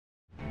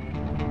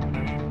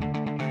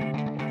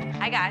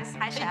guys.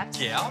 Hi, chef.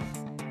 Yeah.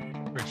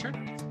 Richard.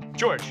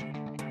 George.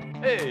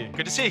 Hey,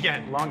 good to see you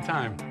again. Long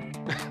time.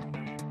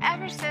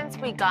 Ever since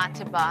we got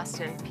to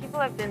Boston, people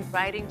have been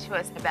writing to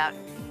us about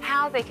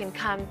how they can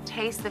come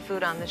taste the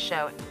food on the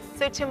show.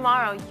 So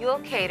tomorrow, you'll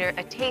cater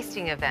a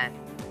tasting event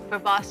for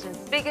Boston's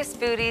biggest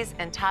foodies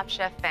and Top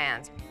Chef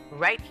fans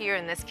right here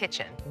in this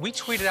kitchen. We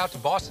tweeted out to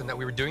Boston that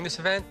we were doing this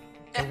event,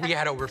 and we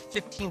had over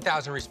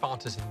 15,000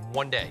 responses in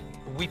one day.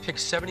 We picked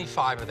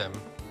 75 of them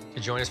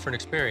to join us for an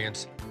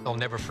experience they'll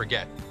never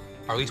forget,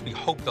 or at least we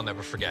hope they'll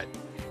never forget.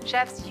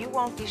 Chefs, you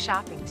won't be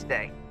shopping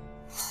today.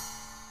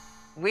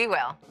 We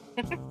will.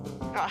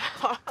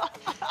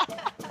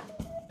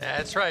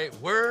 That's right,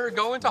 we're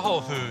going to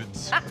Whole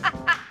Foods.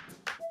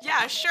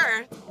 Yeah,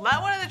 sure.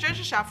 Let one of the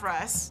judges shop for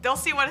us. They'll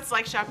see what it's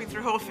like shopping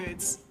through Whole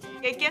Foods.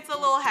 It gets a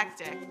little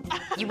hectic.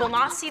 You will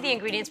not see the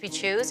ingredients we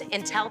choose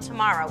until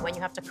tomorrow when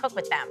you have to cook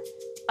with them.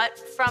 But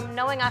from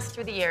knowing us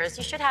through the years,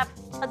 you should have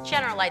a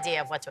general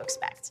idea of what to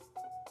expect.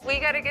 We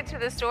gotta get to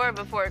the store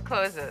before it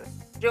closes.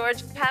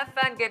 George, have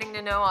fun getting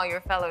to know all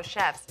your fellow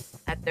chefs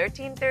at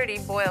 1330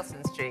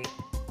 Boylston Street.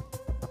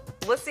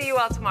 We'll see you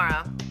all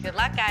tomorrow. Good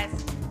luck, guys.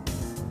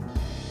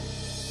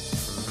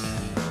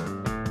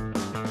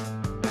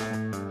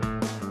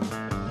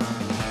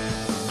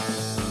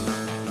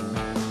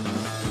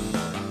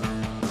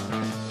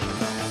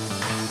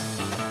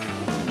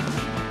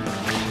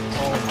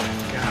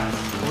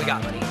 What we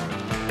got, buddy?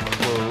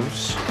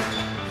 Cloves.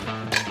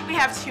 We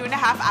have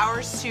 2.5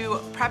 hours to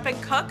prep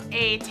and cook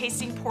a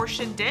tasting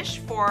portion dish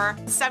for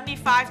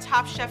 75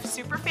 Top Chef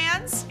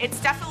superfans. It's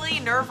definitely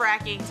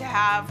nerve-wracking to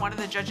have one of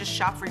the judges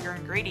shop for your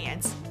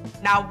ingredients.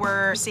 Now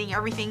we're seeing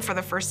everything for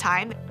the first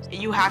time.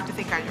 You have to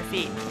think on your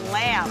feet.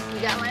 Lamb.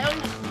 You got my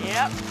own?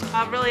 Yep.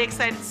 I'm really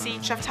excited to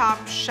see Chef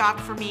Tom shop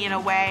for me in a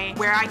way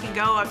where I can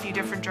go a few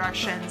different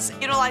directions.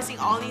 Utilizing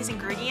all these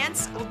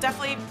ingredients will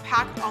definitely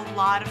pack a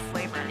lot of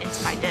flavor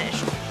into my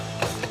dish.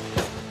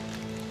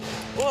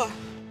 Oh.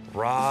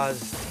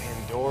 Roz,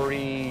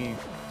 tandoori,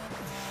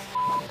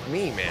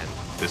 me, man.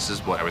 This is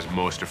what I was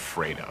most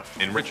afraid of.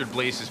 In Richard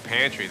Blaze's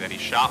pantry that he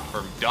shopped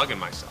for Doug and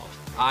myself,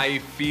 I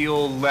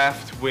feel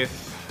left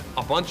with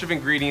a bunch of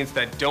ingredients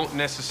that don't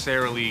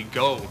necessarily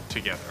go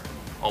together.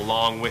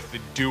 Along with the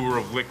doer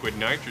of liquid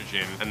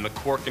nitrogen and the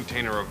quart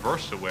container of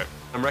VersaWhip,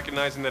 I'm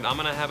recognizing that I'm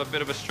gonna have a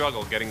bit of a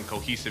struggle getting a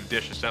cohesive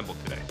dish assembled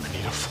today. I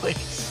need a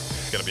place.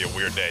 It's gonna be a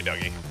weird day,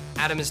 Dougie.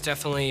 Adam is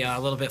definitely a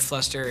little bit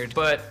flustered,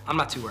 but I'm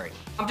not too worried.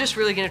 I'm just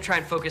really gonna try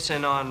and focus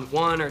in on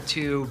 1 or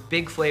 2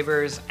 big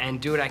flavors and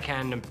do what I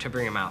can to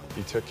bring them out.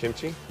 You took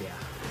kimchi? Yeah.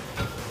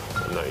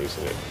 I'm not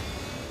using it.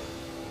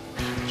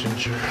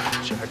 Ginger,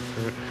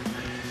 jackfruit.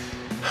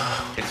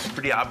 It's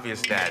pretty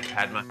obvious that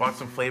Padma bought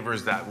some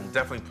flavors that will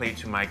definitely play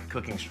to my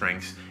cooking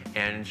strengths,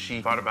 and she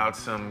thought about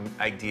some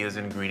ideas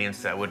and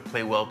ingredients that would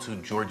play well to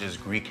George's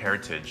Greek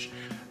heritage.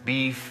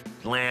 Beef,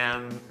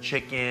 lamb,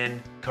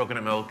 chicken,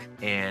 coconut milk,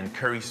 and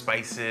curry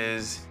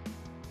spices.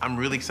 I'm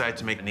really excited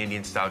to make an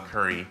Indian-style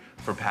curry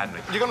for Padma.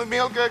 You gonna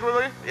milk,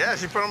 Gregory? Yeah,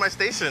 she put on my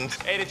station.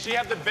 Hey, did she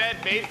have the bed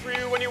made for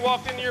you when you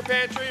walked into your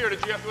pantry, or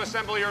did you have to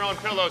assemble your own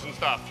pillows and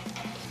stuff?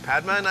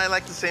 Padma and I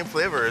like the same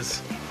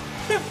flavors.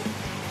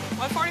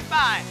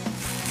 145.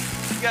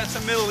 You got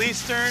some Middle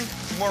Eastern,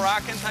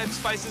 Moroccan type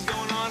spices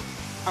going on.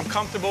 I'm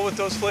comfortable with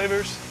those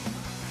flavors,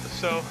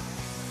 so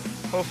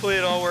hopefully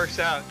it all works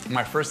out.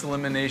 My first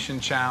elimination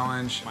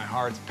challenge, my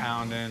heart's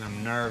pounding,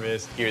 I'm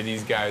nervous. Here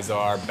these guys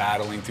are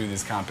battling through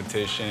this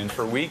competition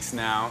for weeks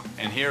now,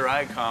 and here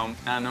I come,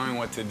 not knowing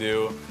what to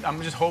do.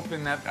 I'm just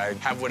hoping that I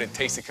have what it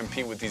takes to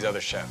compete with these other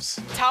chefs.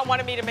 Tom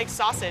wanted me to make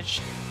sausage.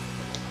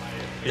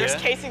 There's Yeah?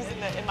 casings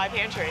in my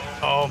pantry.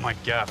 Oh my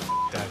God,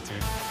 that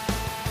dude.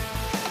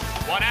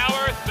 1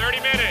 hour, 30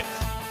 minutes.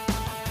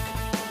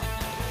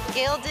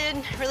 Gail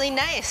did really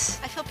nice.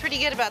 I feel pretty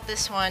good about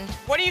this one.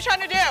 What are you trying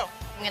to do?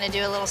 I'm gonna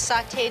do a little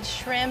sauteed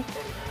shrimp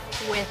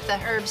with the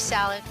herb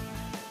salad.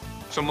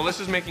 So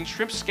Melissa's making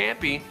shrimp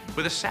scampi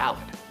with a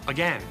salad,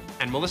 again.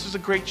 And Melissa's a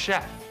great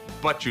chef,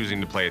 but choosing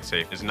to play it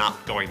safe is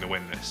not going to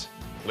win this.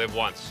 Live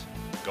once,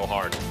 go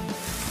hard.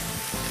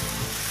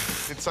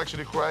 It's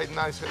actually quite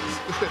nice.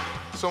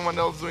 Someone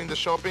else doing the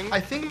shopping. I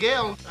think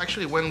Gail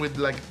actually went with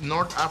like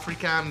North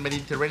African,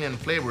 Mediterranean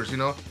flavors, you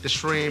know? The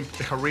shrimp,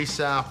 the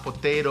harissa,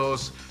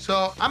 potatoes.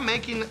 So I'm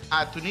making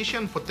a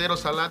Tunisian potato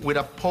salad with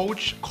a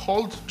poached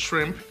cold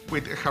shrimp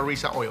with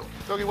harissa oil.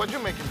 Dougie, what you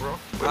making, bro?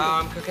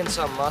 I'm cooking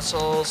some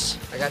mussels.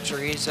 I got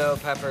chorizo,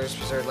 peppers,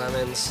 preserved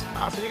lemons.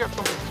 So you got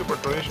something super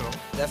traditional.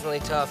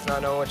 Definitely tough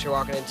not knowing what you're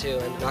walking into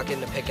and not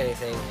getting to pick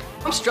anything.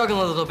 I'm struggling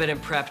a little bit in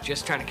prep,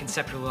 just trying to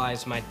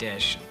conceptualize my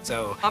dish.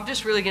 So I'm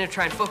just really gonna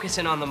try and focus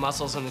in on the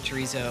mussels and the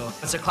chorizo.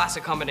 It's a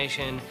classic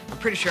combination. I'm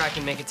pretty sure I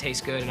can make it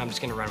taste good, and I'm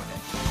just gonna run with it.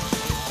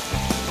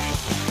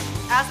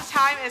 As the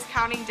time is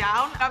counting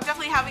down, I'm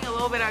definitely having a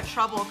little bit of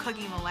trouble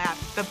cooking the lamb.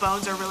 The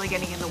bones are really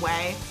getting in the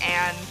way,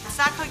 and it's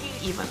not cooking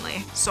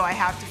evenly, so I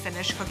have to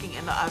finish cooking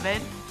in the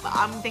oven.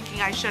 I'm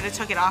thinking I should have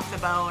took it off the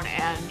bone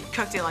and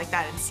cooked it like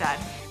that instead.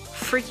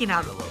 Freaking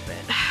out a little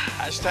bit.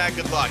 Hashtag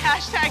good luck.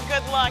 Hashtag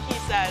good luck, he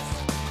says.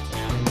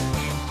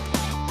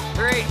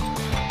 3,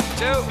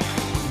 2,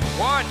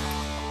 1.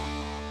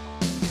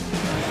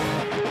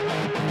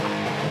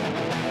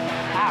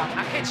 Wow,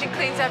 our kitchen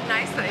cleans up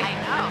nicely. I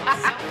know,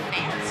 so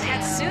fancy.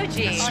 That's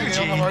Suji. Hi,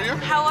 Gail, how are you?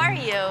 How are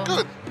you?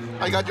 Good.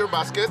 I got your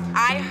basket.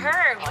 I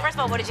heard. First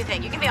of all, what did you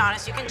think? You can be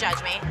honest, you can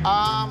judge me.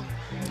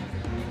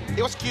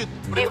 It was cute.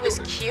 It was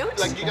cute?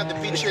 Like you got the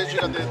peaches, you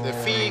got the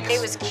figs.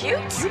 It was cute?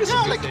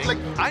 Yeah, like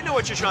I know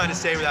what you're trying to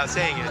say without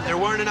saying it. There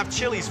weren't enough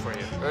chilies for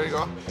you. there you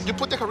go. You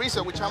put the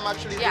harissa, which I'm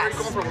actually very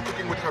comfortable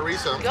cooking with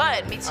harissa.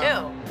 Good, me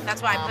too.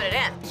 That's why I put it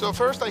in. So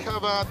first I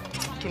have a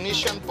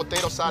Tunisian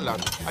potato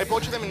salad. I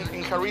poached them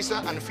in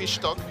harissa and fish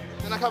stock.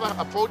 Then I have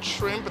a poached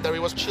shrimp that I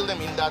was chilled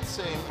them in that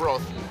same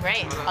broth.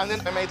 Great. And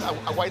then I made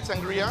a white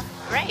sangria.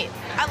 Great.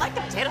 I like the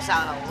potato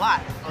salad a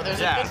lot. Oh, there's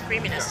Yeah. a good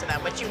creaminess to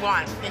that, what you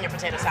want in your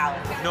potato salad.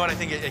 You know what I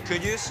think it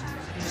could use?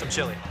 Some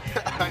chili.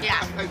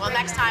 Yeah. Well,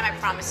 next time, I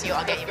promise you,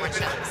 I'll get you more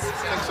chilies.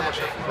 Thanks so much,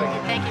 chef. Thank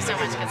you. Thank you so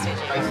much,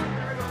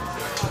 Katsuji.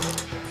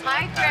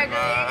 Hi,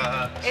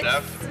 Gregory. It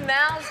Chef.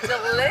 smells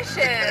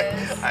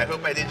delicious. I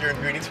hope I did your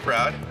ingredients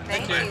proud.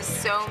 Thank you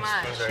so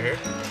much. Those right here.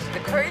 The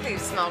curry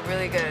leaves smell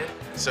really good.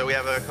 So we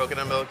have a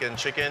coconut milk and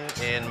chicken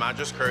in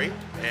Madras curry,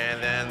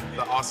 and then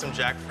the awesome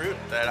jackfruit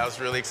that I was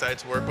really excited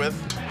to work with.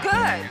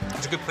 Good.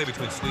 It's a good play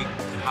between sweet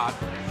and hot.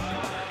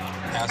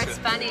 Acid. It's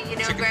funny, you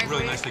know, Chicken's Gregory.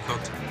 really nicely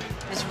cooked.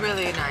 It's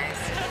really nice.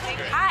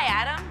 Hi,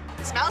 Adam.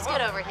 It smells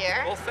good over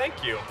here. Well,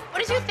 thank you. What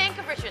did you think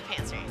of Richard's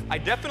pantry? I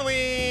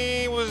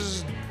definitely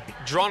was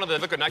drawn to the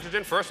liquid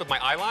nitrogen first with my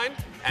eye line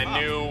and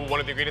knew one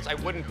of the ingredients I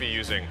wouldn't be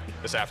using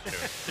this afternoon.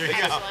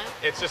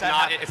 It's just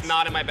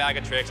not in my bag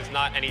of tricks. It's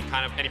not any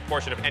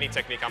portion of any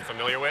technique I'm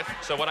familiar with.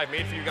 So what I've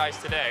made for you guys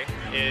today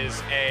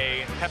is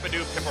a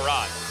peppadew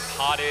pepperade.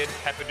 Potted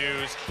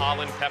peppadews,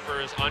 Holland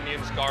peppers,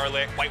 onions,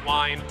 garlic, white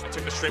wine. I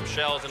took the shrimp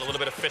shells and a little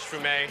bit of fish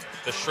fumet.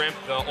 The shrimp,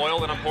 the oil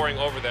that I'm pouring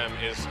over them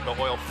is the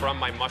oil from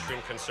my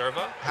mushroom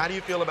conserva. How do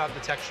you feel about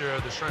the texture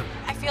of the shrimp?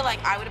 I feel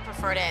like I would have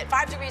preferred it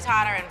 5 degrees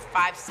hotter and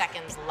 5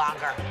 seconds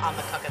longer on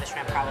the cook of the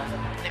shrimp, probably.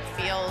 And it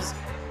feels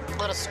a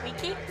little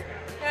squeaky, you know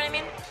what I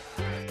mean?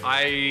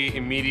 I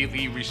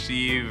immediately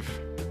receive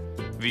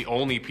the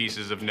only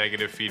pieces of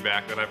negative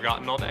feedback that I've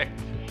gotten all day,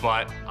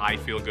 but I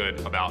feel good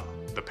about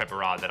the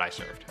pepperade that I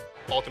served.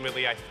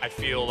 Ultimately, I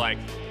feel like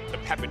the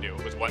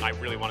peppadew was what I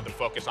really wanted to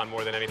focus on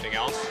more than anything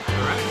else. All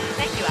right.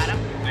 Thank you, Adam.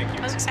 Thank you.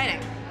 That was exciting.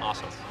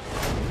 Awesome.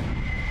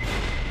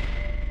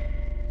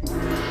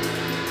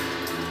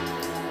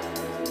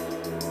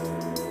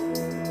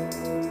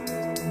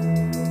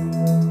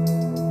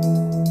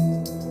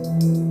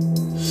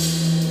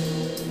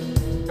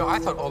 I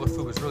thought all the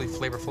food was really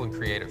flavorful and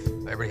creative.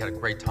 Everybody had a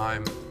great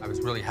time. I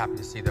was really happy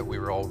to see that we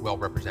were all well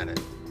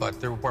represented, but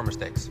there were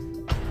mistakes.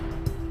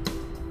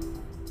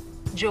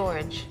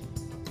 George,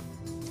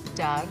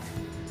 Doug,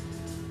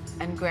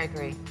 and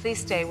Gregory, please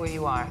stay where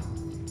you are.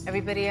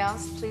 Everybody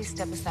else, please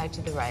step aside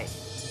to the right.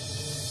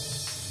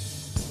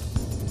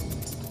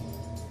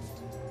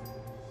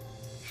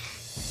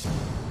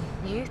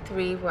 You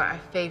three were our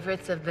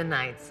favorites of the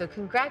night, so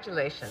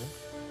congratulations.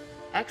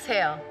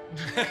 Exhale.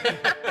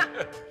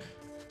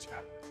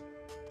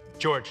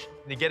 George,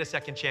 to get a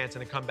second chance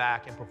and to come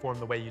back and perform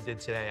the way you did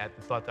today, I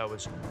thought that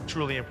was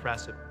truly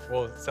impressive.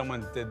 Well,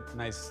 someone did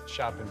nice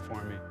shopping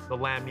for me. The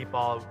lamb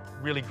meatball,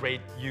 really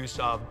great use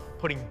of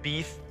putting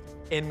beef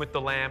in with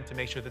the lamb to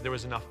make sure that there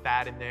was enough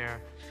fat in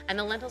there. And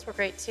the lentils were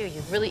great, too.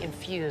 You really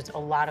infused a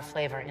lot of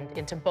flavor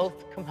into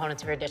both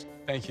components of your dish.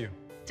 Thank you.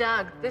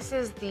 Doug, this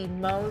is the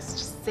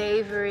most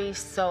savory,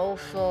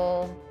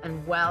 soulful,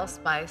 and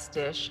well-spiced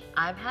dish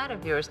I've had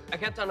of yours. I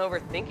kept on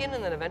overthinking,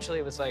 and then eventually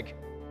it was like,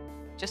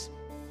 just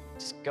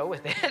go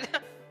with it.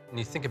 When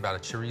you think about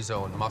it,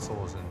 chorizo and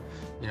mussels and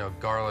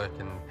garlic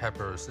and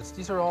peppers,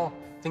 these are all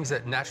things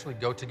that naturally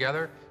go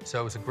together.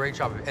 So it's a great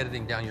job of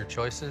editing down your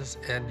choices,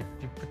 and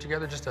you put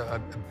together just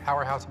a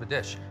powerhouse of a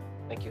dish.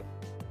 Thank you.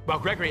 Well,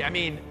 Gregory, I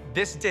mean,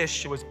 this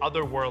dish was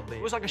otherworldly.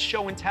 It was like a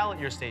show and tell at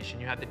your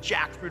station. You had the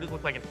jackfruit, it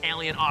looked like an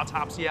alien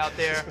autopsy out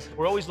there.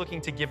 We're always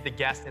looking to give the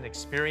guest an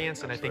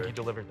experience, and I think you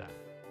delivered that.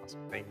 Awesome.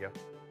 Thank you.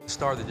 The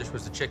star of the dish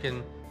was the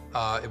chicken.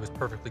 It was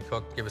perfectly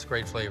cooked, gave us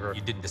great flavor.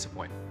 You didn't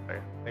disappoint.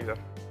 Okay. Thank you.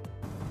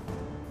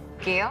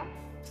 Gail,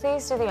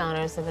 please do the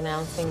honors of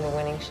announcing the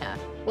winning chef.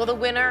 Well, the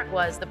winner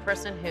was the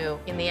person who,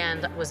 in the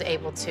end, was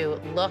able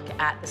to look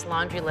at this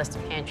laundry list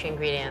of pantry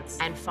ingredients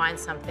and find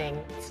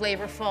something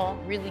flavorful,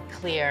 really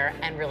clear,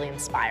 and really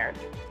inspired.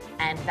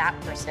 And that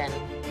person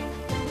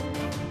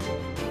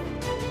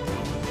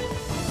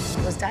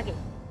was Dougie.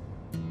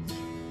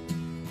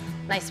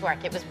 Nice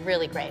work. It was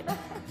really great.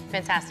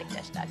 Fantastic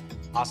dish, Doug.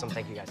 Awesome.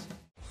 Thank you, guys.